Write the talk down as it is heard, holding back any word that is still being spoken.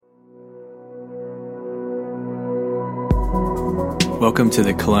Welcome to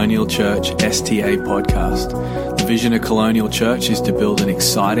the Colonial Church STA podcast. The vision of Colonial Church is to build an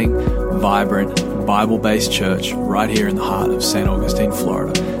exciting, vibrant, Bible-based church right here in the heart of St. Augustine,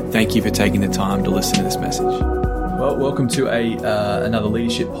 Florida. Thank you for taking the time to listen to this message. Well, welcome to another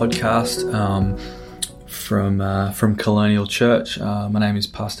leadership podcast from Colonial Church. My name is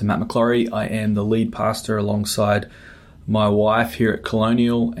Pastor Matt McClory. I am the lead pastor alongside my wife here at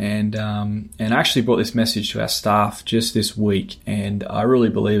Colonial, and I actually brought this message to our staff just this week, and I really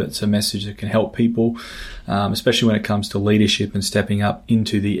believe it's a message that can help people, especially when it comes to leadership and stepping up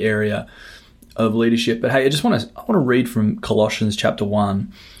into the area of leadership. But hey, I want to read from Colossians chapter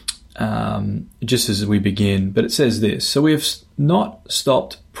 1 just as we begin. But it says this: "So we have not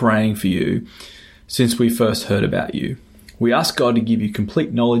stopped praying for you since we first heard about you. We ask God to give you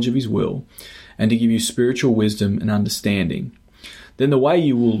complete knowledge of His will and to give you spiritual wisdom and understanding. Then the way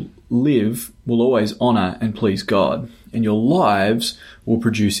you will live will always honor and please God, and your lives will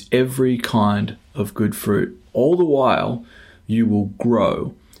produce every kind of good fruit. All the while, you will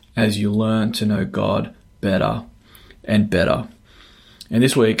grow as you learn to know God better and better." And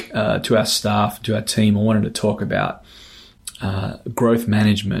this week, to our staff, to our team, I wanted to talk about growth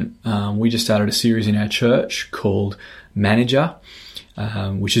management. We just started a series in our church called Manager,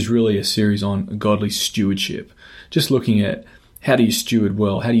 which is really a series on godly stewardship. Just looking at how do you steward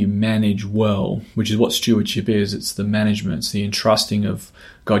well, how do you manage well, which is what stewardship is. It's the management, it's the entrusting of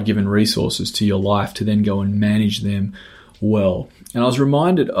God-given resources to your life to then go and manage them well. And I was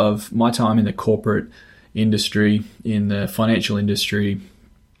reminded of my time in the corporate industry, in the financial industry.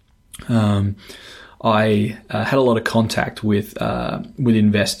 I had a lot of contact with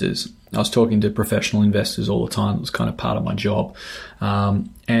investors. I was talking to professional investors all the time. It was kind of part of my job.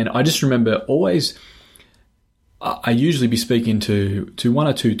 And I just remember I usually be speaking to one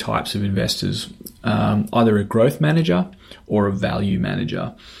or two types of investors, either a growth manager or a value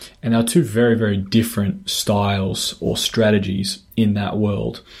manager. And there are two very, very different styles or strategies in that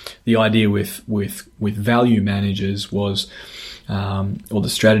world. The idea with value managers was, or the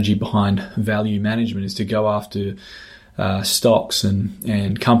strategy behind value management is to go after stocks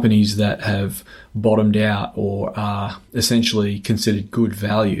and companies that have bottomed out or are essentially considered good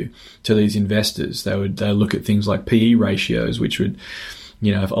value to these investors. They look at things like PE ratios, which would,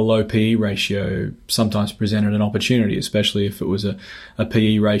 if a low PE ratio sometimes presented an opportunity, especially if it was a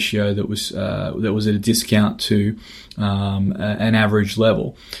PE ratio that was at a discount to an average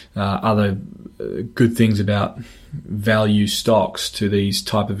level. Other good things about value stocks to these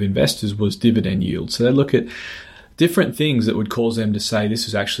type of investors was dividend yield. So they look at different things that would cause them to say this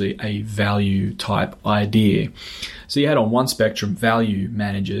is actually a value type idea. So you had on one spectrum value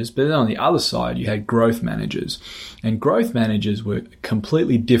managers, but then on the other side you had growth managers. And growth managers were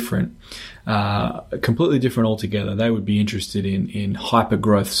completely different altogether. They would be interested in hyper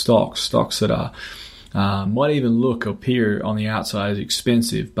growth stocks that are might even appear on the outside as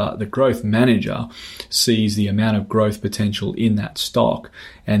expensive, but the growth manager sees the amount of growth potential in that stock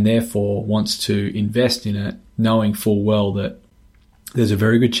and therefore wants to invest in it, knowing full well that there's a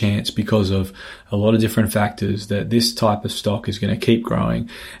very good chance, because of a lot of different factors, that this type of stock is going to keep growing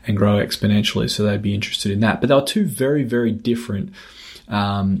and grow exponentially. So they'd be interested in that. But there are two very, very different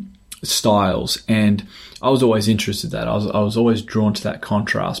styles, and I was always interested in that. I was always drawn to that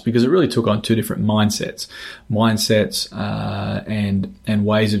contrast because it really took on two different mindsets and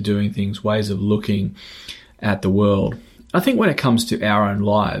ways of doing things, ways of looking at the world. I think when it comes to our own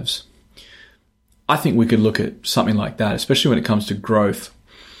lives, I think we could look at something like that, especially when it comes to growth,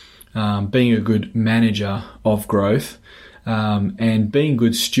 being a good manager of growth, and being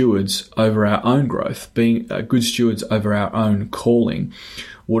good stewards over our own growth, being good stewards over our own calling.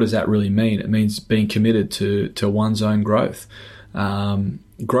 What does that really mean? It means being committed to one's own growth.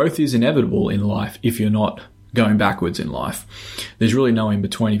 Growth is inevitable in life if you're not going backwards in life. There's really no in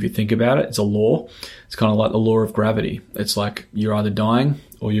between if you think about it. It's a law. It's kind of like the law of gravity. It's like you're either dying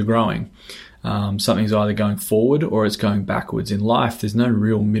or you're growing. Something's either going forward or it's going backwards. In life, there's no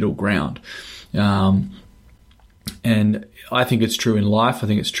real middle ground. And I think it's true in life. I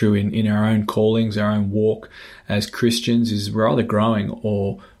think it's true in our own callings, our own walk as Christians, is we're either growing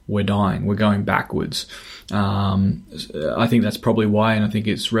or we're dying. We're going backwards. I think that's probably why, and I think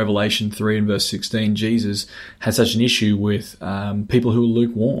it's Revelation 3 and verse 16, Jesus has such an issue with people who are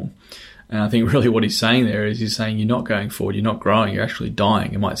lukewarm. And I think really what he's saying there is he's saying you're not going forward, you're not growing, you're actually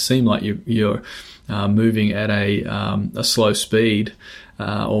dying. It might seem like you're moving at a slow speed,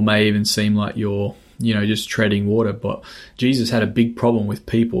 or may even seem like you're just treading water. But Jesus had a big problem with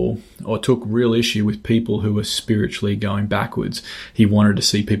people, or took real issue with people who were spiritually going backwards. He wanted to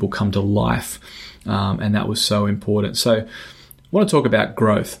see people come to life, and that was so important. So I want to talk about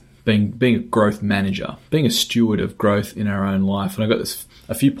growth, being a growth manager, being a steward of growth in our own life. And I got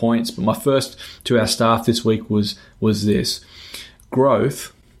a few points, but my first to our staff this week was this: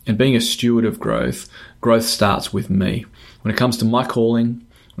 growth and being a steward of growth. Growth starts with me. When it comes to my calling,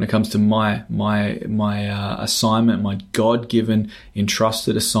 when it comes to my assignment, my God-given,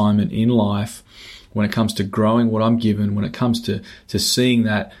 entrusted assignment in life, when it comes to growing what I'm given, when it comes to seeing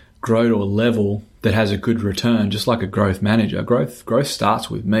that grow to a level that has a good return, just like a growth manager, growth starts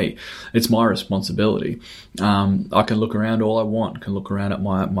with me. It's my responsibility. I can look around all I want. I can look around at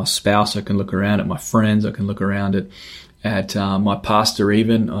my spouse. I can look around at my friends. I can look around at my pastor,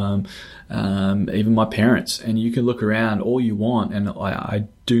 even my parents, and you can look around all you want, and I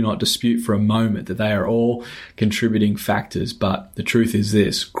do not dispute for a moment that they are all contributing factors, but the truth is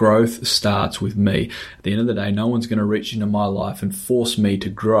this: growth starts with me. At the end of the day, no one's going to reach into my life and force me to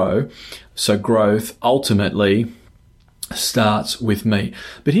grow, so growth ultimately starts with me.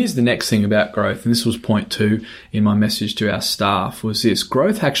 But here's the next thing about growth, and this was point 2 in my message to our staff, was this: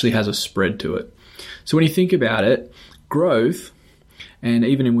 growth actually has a spread to it. So when you think about it, growth, and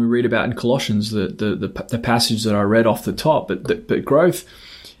even when we read about in Colossians, the passage that I read off the top, but growth,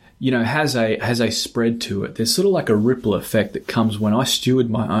 has a spread to it. There's sort of like a ripple effect that comes when I steward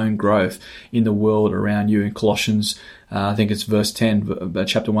my own growth in the world around you. In Colossians, I think it's verse 10,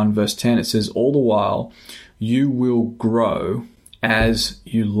 chapter 1, verse 10, it says, "All the while you will grow as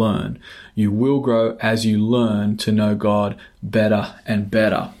you learn." You will grow as you learn to know God better and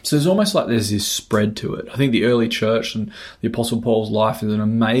better. So it's almost like there's this spread to it. I think the early church and the Apostle Paul's life is an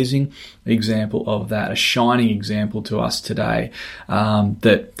amazing example of that, a shining example to us today,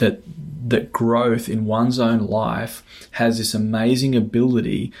 that growth in one's own life has this amazing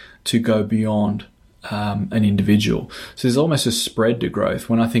ability to go beyond an individual. So there's almost a spread to growth.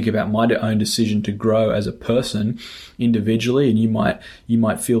 When I think about my own decision to grow as a person individually, and you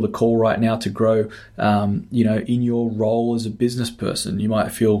might feel the call right now to grow, in your role as a business person. You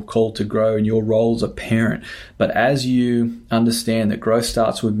might feel called to grow in your role as a parent. But as you understand that growth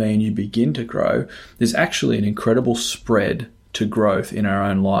starts with me and you begin to grow, there's actually an incredible spread to growth in our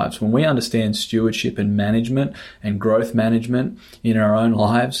own lives. When we understand stewardship and management and growth management in our own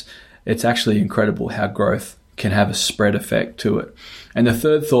lives, it's actually incredible how growth can have a spread effect to it. And the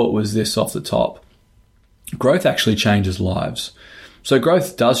third thought was this off the top: growth actually changes lives. So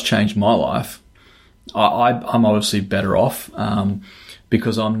growth does change my life. I'm obviously better off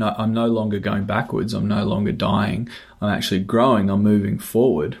because I'm no longer going backwards. I'm no longer dying. I'm actually growing. I'm moving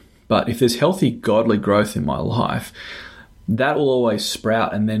forward. But if there's healthy, godly growth in my life, that will always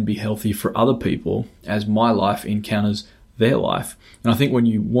sprout and then be healthy for other people as my life encounters their life. And I think when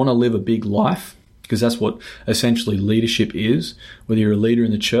you want to live a big life, because that's what essentially leadership is, whether you're a leader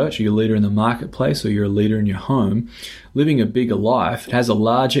in the church or you're a leader in the marketplace or you're a leader in your home, living a bigger life, it has a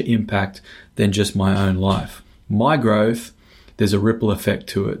larger impact than just my own life. My growth, there's a ripple effect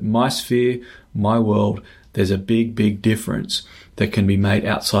to it. My sphere, my world, there's a big, big difference that can be made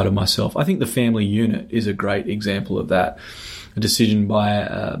outside of myself. I think the family unit is a great example of that. A decision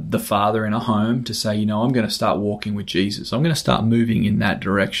by the father in a home to say, I'm going to start walking with Jesus. I'm going to start moving in that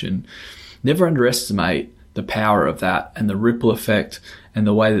direction. Never underestimate the power of that and the ripple effect and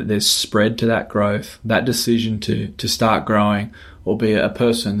the way that there's spread to that growth, that decision to start growing or be a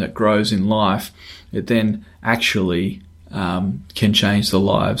person that grows in life. It then actually can change the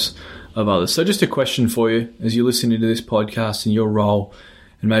lives of others. So just a question for you as you're listening to this podcast in your role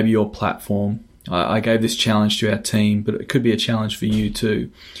and maybe your platform. I gave this challenge to our team, but it could be a challenge for you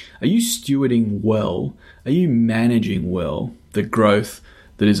too. Are you stewarding well? Are you managing well the growth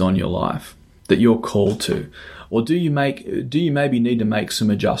that is on your life, that you're called to? Or do you maybe need to make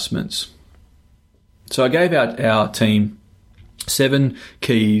some adjustments? So I gave our team 7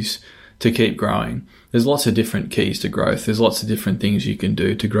 keys to keep growing. There's lots of different keys to growth. There's lots of different things you can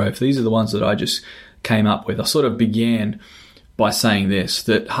do to grow. These are the ones that I just came up with. I sort of began by saying this,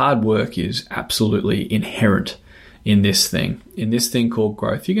 that hard work is absolutely inherent in this thing called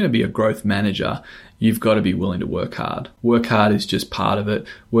growth. If you're going to be a growth manager, you've got to be willing to work hard. Work hard is just part of it.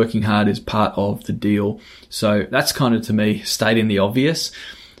 Working hard is part of the deal. So that's kind of, to me, stating the obvious.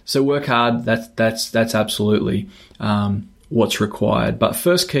 So work hard, that's absolutely what's required. But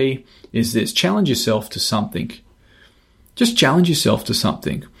first key is this: challenge yourself to something. Just challenge yourself to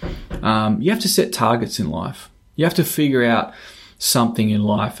something. You have to set targets in life. You have to figure out something in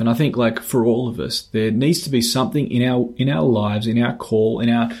life. And I think, like, for all of us, there needs to be something in our lives, in our call, in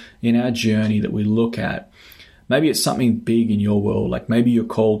our journey that we look at. Maybe it's something big in your world, like maybe you're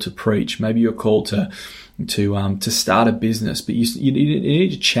called to preach, maybe you're called to start a business, but you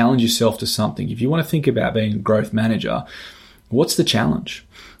need to challenge yourself to something. If you want to think about being a growth manager, what's the challenge?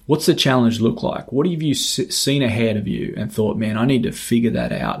 What's the challenge look like? What have you seen ahead of you and thought, man, I need to figure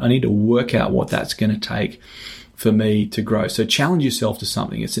that out. I need to work out what that's going to take for me to grow. So challenge yourself to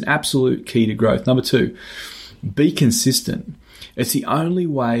something. It's an absolute key to growth. Number 2, be consistent. It's the only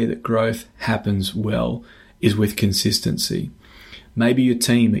way that growth happens well is with consistency. Maybe your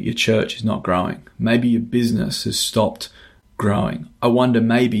team at your church is not growing. Maybe your business has stopped growing. I wonder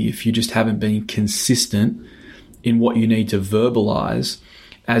maybe if you just haven't been consistent in what you need to verbalize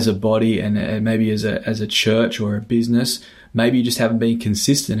as a body and maybe as a church or a business. Maybe you just haven't been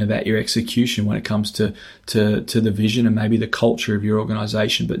consistent about your execution when it comes to the vision and maybe the culture of your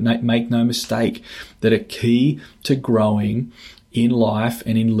organization. But make no mistake that a key to growing in life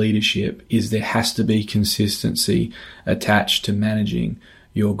and in leadership is there has to be consistency attached to managing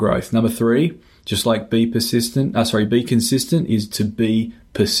your growth. Number 3, just like be consistent, is to be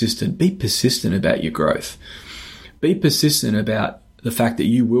persistent. Be persistent about your growth. Be persistent about the fact that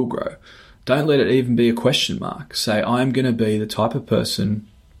you will grow. Don't let it even be a question mark. Say, I'm going to be the type of person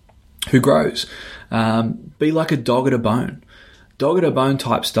who grows. Be like a dog at a bone. Dog at a bone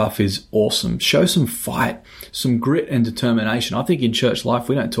type stuff is awesome. Show some fight, some grit and determination. I think in church life,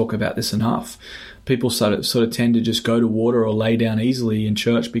 we don't talk about this enough. People sort of tend to just go to water or lay down easily in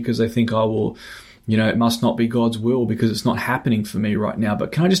church because they think, it must not be God's will because it's not happening for me right now.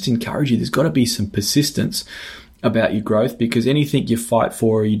 But can I just encourage you, there's got to be some persistence about your growth, because anything you fight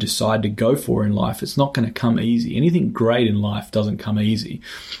for or you decide to go for in life, it's not going to come easy. Anything great in life doesn't come easy.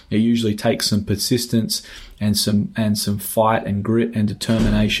 It usually takes some persistence and some fight and grit and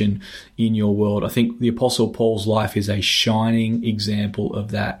determination in your world. I think the Apostle Paul's life is a shining example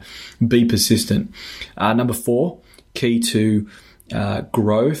of that. Be persistent. Number 4, key to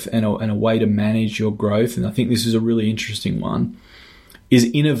growth and a way to manage your growth, and I think this is a really interesting one, is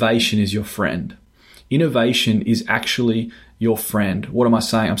innovation is your friend. Innovation is actually your friend. What am I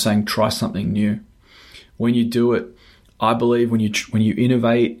saying? I'm saying try something new. When you do it, I believe when you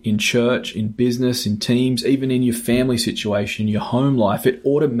innovate in church, in business, in teams, even in your family situation, your home life, it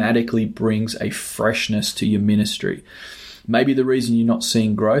automatically brings a freshness to your ministry. Maybe the reason you're not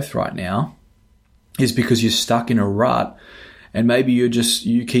seeing growth right now is because you're stuck in a rut, and maybe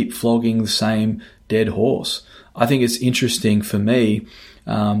you keep flogging the same dead horse. I think it's interesting for me,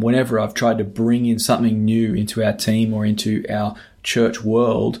 whenever I've tried to bring in something new into our team or into our church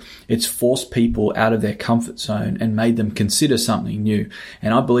world, it's forced people out of their comfort zone and made them consider something new.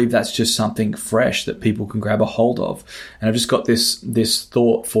 And I believe that's just something fresh that people can grab a hold of. And I've just got this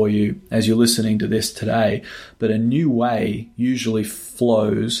thought for you as you're listening to this today, that a new way usually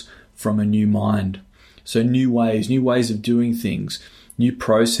flows from a new mind. So new ways of doing things, new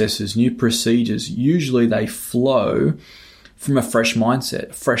processes, new procedures, usually they flow from a fresh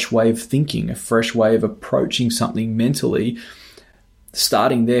mindset, a fresh way of thinking, a fresh way of approaching something mentally.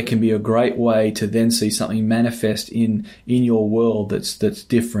 Starting there can be a great way to then see something manifest in your world that's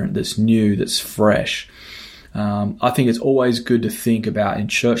different, that's new, that's fresh. I think it's always good to think about in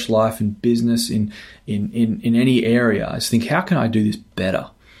church life, in business, in any area, is think, how can I do this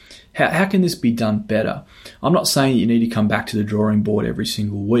better? How can this be done better? I'm not saying that you need to come back to the drawing board every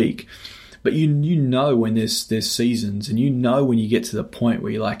single week, but you know when there's seasons, and you know when you get to the point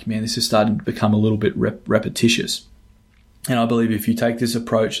where you're like, man, this is starting to become a little bit repetitious. And I believe if you take this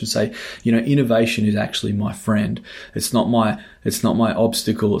approach and say, innovation is actually my friend. It's not my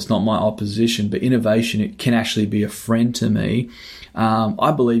obstacle. It's not my opposition, but innovation, it can actually be a friend to me.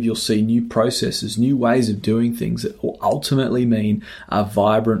 I believe you'll see new processes, new ways of doing things that will ultimately mean a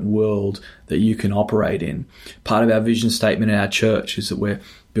vibrant world that you can operate in. Part of our vision statement in our church is that we're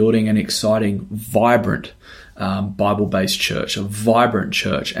building an exciting, vibrant Bible-based church, a vibrant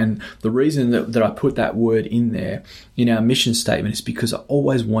church. And the reason that I put that word in there in our mission statement is because I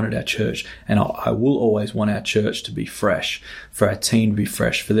always wanted our church, and I will always want our church to be fresh, for our team to be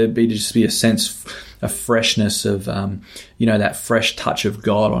fresh, for there to just be a sense, a freshness of, that fresh touch of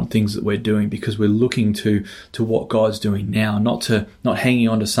God on things that we're doing, because we're looking to what God's doing now, not hanging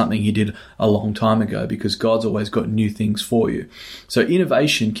on to something He did a long time ago, because God's always got new things for you. So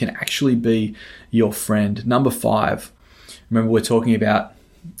innovation can actually be your friend. Number 5, remember we're talking about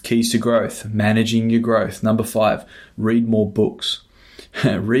keys to growth, managing your growth. Number 5, read more books.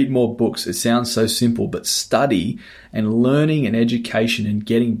 Read more books. It sounds so simple, but study and learning and education and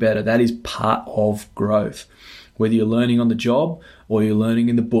getting better, that is part of growth. Whether you're learning on the job or you're learning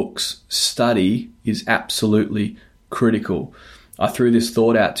in the books, study is absolutely critical. I threw this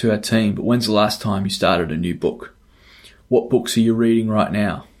thought out to our team, but when's the last time you started a new book? What books are you reading right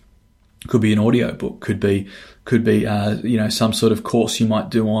now? Could be an audio book, could be some sort of course you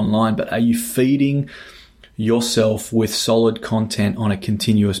might do online, but are you feeding yourself with solid content on a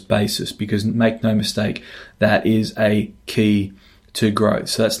continuous basis? Because make no mistake, that is a key to growth.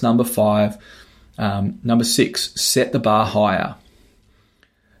 So that's number 5. Number 6, set the bar higher.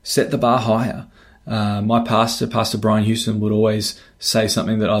 Set the bar higher. My Pastor Brian Houston, would always say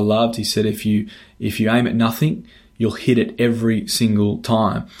something that I loved. He said, if you aim at nothing, you'll hit it every single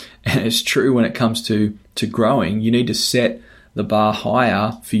time. And it's true when it comes to growing. You need to set the bar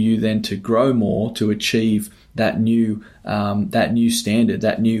higher for you then to grow more, to achieve that new standard,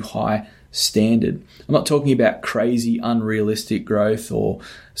 that new high standard. I'm not talking about crazy unrealistic growth or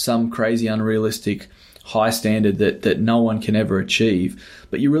some crazy unrealistic high standard that no one can ever achieve,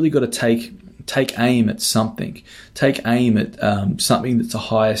 but you really got to take aim at something. Take aim at something that's a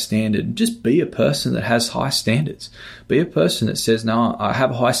higher standard. Just be a person that has high standards. Be a person that says, no, I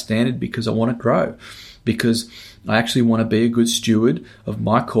have a high standard because I want to grow, because I actually want to be a good steward of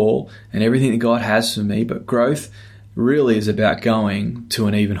my call and everything that God has for me. But growth really is about going to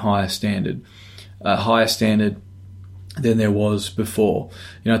an even higher standard, a higher standard than there was before.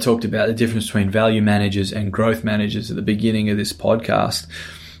 I talked about the difference between value managers and growth managers at the beginning of this podcast.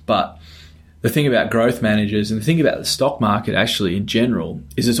 But the thing about growth managers and the thing about the stock market actually in general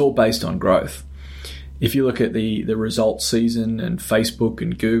is it's all based on growth. If you look at the results season and Facebook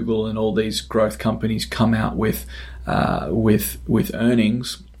and Google and all these growth companies come out with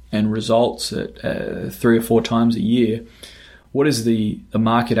earnings and results at 3 or 4 times a year, what is the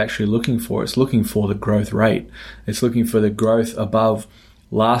market actually looking for? It's looking for the growth rate. It's looking for the growth above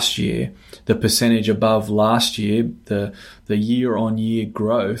last year, the percentage above last year, the year-on-year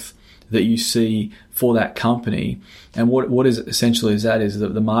growth that you see for that company. And what is essentially is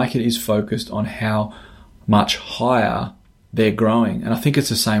that the market is focused on how much higher they're growing. And I think it's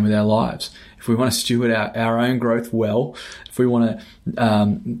the same with our lives. If we want to steward our own growth well, if we want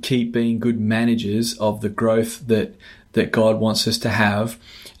to keep being good managers of the growth that God wants us to have,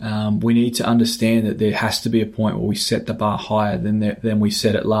 we need to understand that there has to be a point where we set the bar higher than we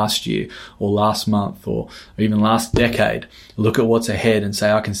set it last year or last month or even last decade. Look at what's ahead and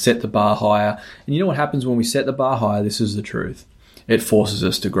say, I can set the bar higher. And you know what happens when we set the bar higher? This is the truth. It forces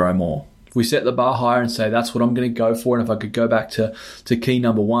us to grow more. If we set the bar higher and say, that's what I'm going to go for, and if I could go back to key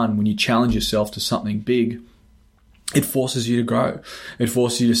number 1, when you challenge yourself to something big, it forces you to grow. It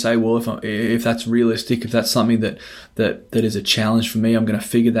forces you to say, well, if that's realistic, if that's something that is a challenge for me, I'm going to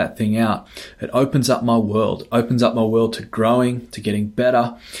figure that thing out. It opens up my world to growing, to getting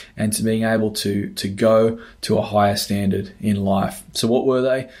better, and to being able to go to a higher standard in life. So what were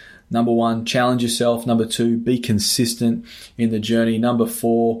they? Number 1, challenge yourself. Number 2, be consistent in the journey. Number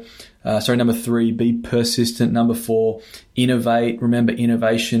 3, be persistent. Number 4, innovate. Remember,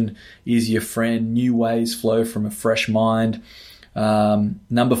 innovation is your friend. New ways flow from a fresh mind.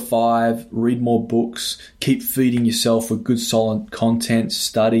 Number 5, read more books. Keep feeding yourself with good, solid content.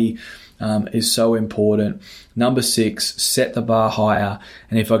 Study is so important. Number 6, set the bar higher.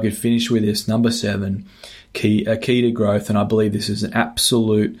 And if I could finish with this, number 7, a key to growth, and I believe this is an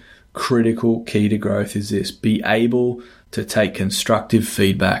absolute critical key to growth, is this: be able to take constructive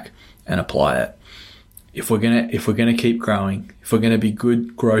feedback and apply it. If we're gonna keep growing, if we're gonna be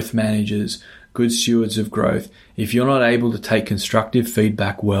good growth managers, good stewards of growth, if you're not able to take constructive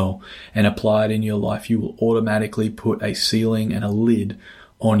feedback well and apply it in your life, you will automatically put a ceiling and a lid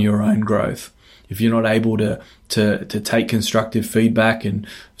on your own growth. If you're not able to take constructive feedback, and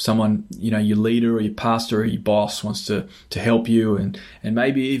someone, your leader or your pastor or your boss wants to help you, and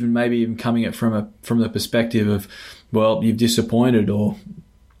maybe even coming at from the perspective of, well, you've disappointed or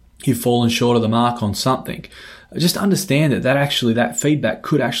you've fallen short of the mark on something, just understand that feedback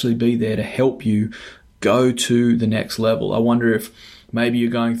could actually be there to help you go to the next level. I wonder if maybe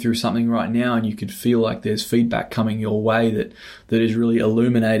you're going through something right now and you could feel like there's feedback coming your way that is really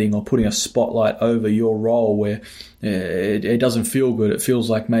illuminating or putting a spotlight over your role where it doesn't feel good. It feels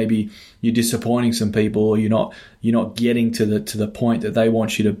like maybe you're disappointing some people, or you're not getting to the point that they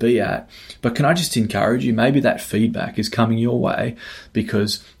want you to be at. But can I just encourage you, maybe that feedback is coming your way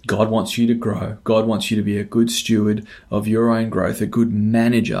because God wants you to grow. God wants you to be a good steward of your own growth, a good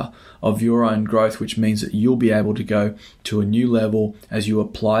manager of your own growth, which means that you'll be able to go to a new level as you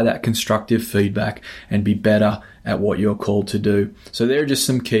apply that constructive feedback and be better at what you're called to do. So there are just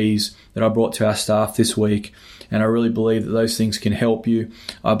some keys that I brought to our staff this week, and I really believe that those things can help you.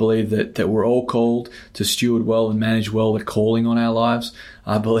 I believe that we're all called to steward well and manage well the calling on our lives.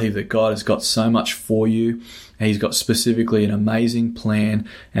 I believe that God has got so much for you. He's got specifically an amazing plan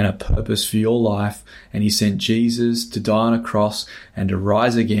and a purpose for your life. And he sent Jesus to die on a cross and to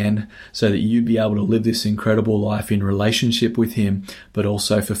rise again so that you'd be able to live this incredible life in relationship with him, but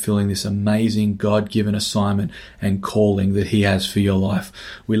also fulfilling this amazing God-given assignment and calling that he has for your life.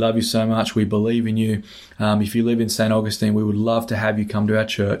 We love you so much. We believe in you. If you live in St. Augustine, we would love to have you come to our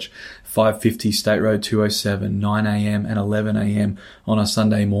church, 550 State Road 207, 9 a.m. and 11 a.m. on a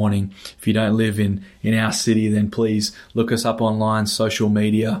Sunday morning. If you don't live in our city, then please look us up online, social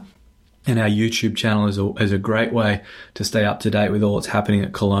media, and our YouTube channel is a great way to stay up to date with all that's happening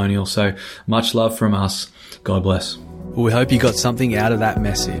at Colonial. So much love from us. God bless. Well, we hope you got something out of that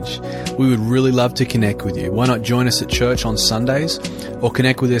message. We would really love to connect with you. Why not join us at church on Sundays or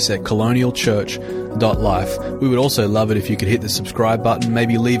connect with us at colonialchurch.life. We would also love it if you could hit the subscribe button,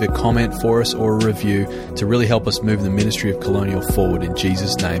 maybe leave a comment for us or a review to really help us move the ministry of Colonial forward in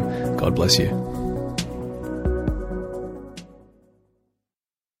Jesus' name. God bless you.